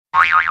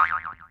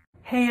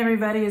Hey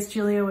everybody, it's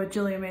Julia with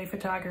Julia May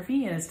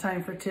Photography, and it's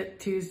time for Tip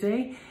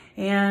Tuesday.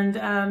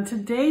 And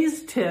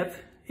today's tip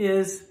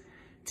is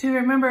to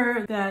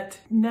remember that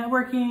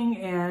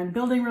networking and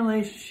building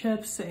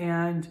relationships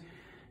and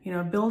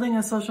building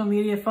a social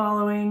media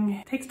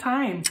following takes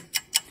time.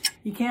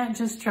 You can't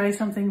just try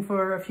something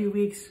for a few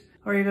weeks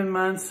or even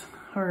months,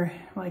 or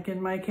like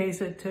in my case,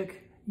 it took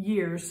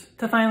years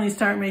to finally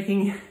start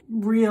making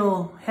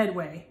real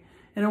headway.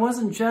 And it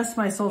wasn't just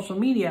my social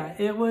media,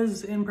 it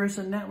was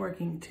in-person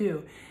networking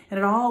too. And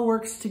it all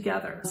works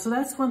together. So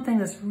that's one thing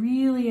that's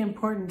really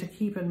important to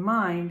keep in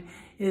mind,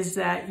 is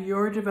that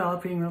you're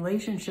developing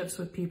relationships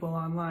with people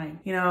online.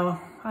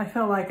 I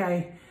felt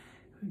like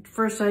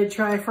first I'd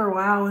try for a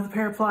while with a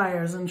pair of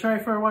pliers and try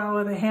for a while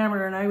with a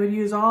hammer, and I would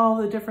use all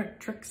the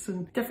different tricks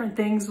and different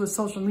things with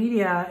social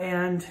media.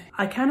 And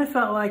I kind of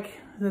felt like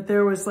that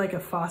there was like a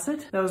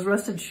faucet that was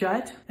rusted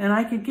shut, and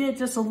I could get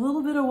just a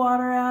little bit of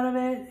water out of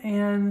it,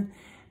 and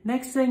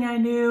next thing I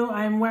knew,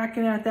 I'm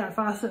whacking at that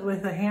faucet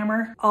with a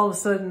hammer. All of a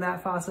sudden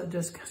that faucet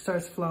just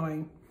starts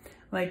flowing.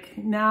 Like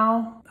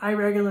now I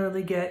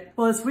regularly get,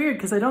 well, it's weird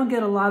because I don't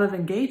get a lot of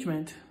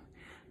engagement,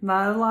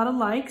 not a lot of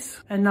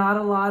likes, and not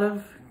a lot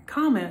of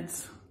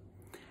comments,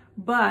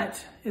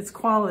 but it's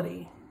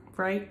quality,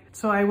 right?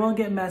 So I will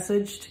get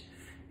messaged,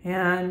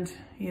 and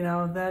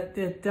that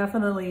it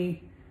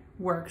definitely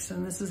works.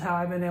 And this is how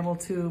I've been able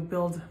to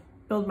build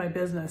my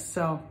business.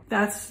 So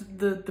that's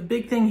the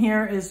big thing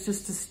here, is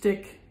just to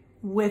stick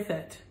with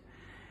it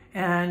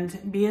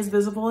and be as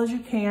visible as you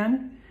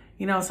can.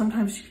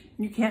 Sometimes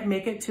you can't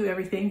make it to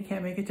everything,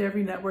 can't make it to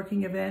every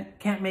networking event,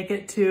 can't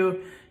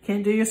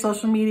do your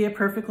social media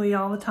perfectly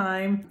all the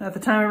time. At the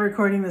time of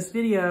recording this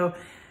video,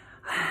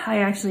 I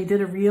actually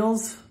did a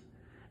Reels.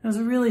 It was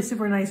a really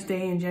super nice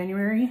day in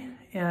January,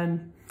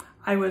 and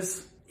it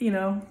was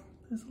a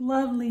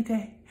lovely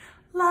day.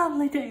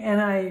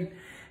 And I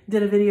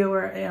did a video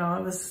where,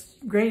 it was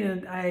great,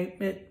 and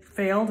it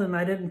failed, and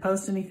I didn't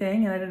post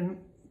anything, and I didn't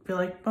feel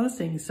like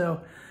posting.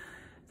 So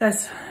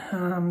that's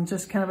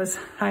just kind of a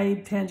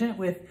side tangent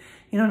with,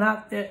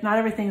 not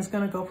everything's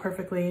going to go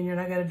perfectly, and you're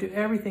not going to do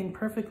everything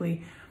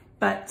perfectly,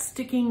 but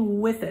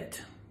sticking with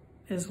it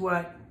is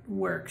what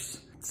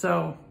works.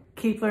 So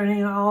keep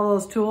learning all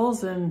those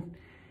tools and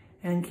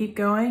keep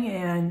going,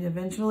 and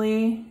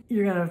eventually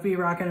you're going to be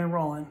rocking and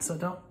rolling. So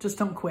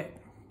don't quit.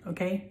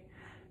 Okay.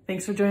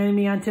 Thanks for joining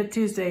me on Tip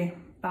Tuesday.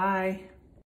 Bye.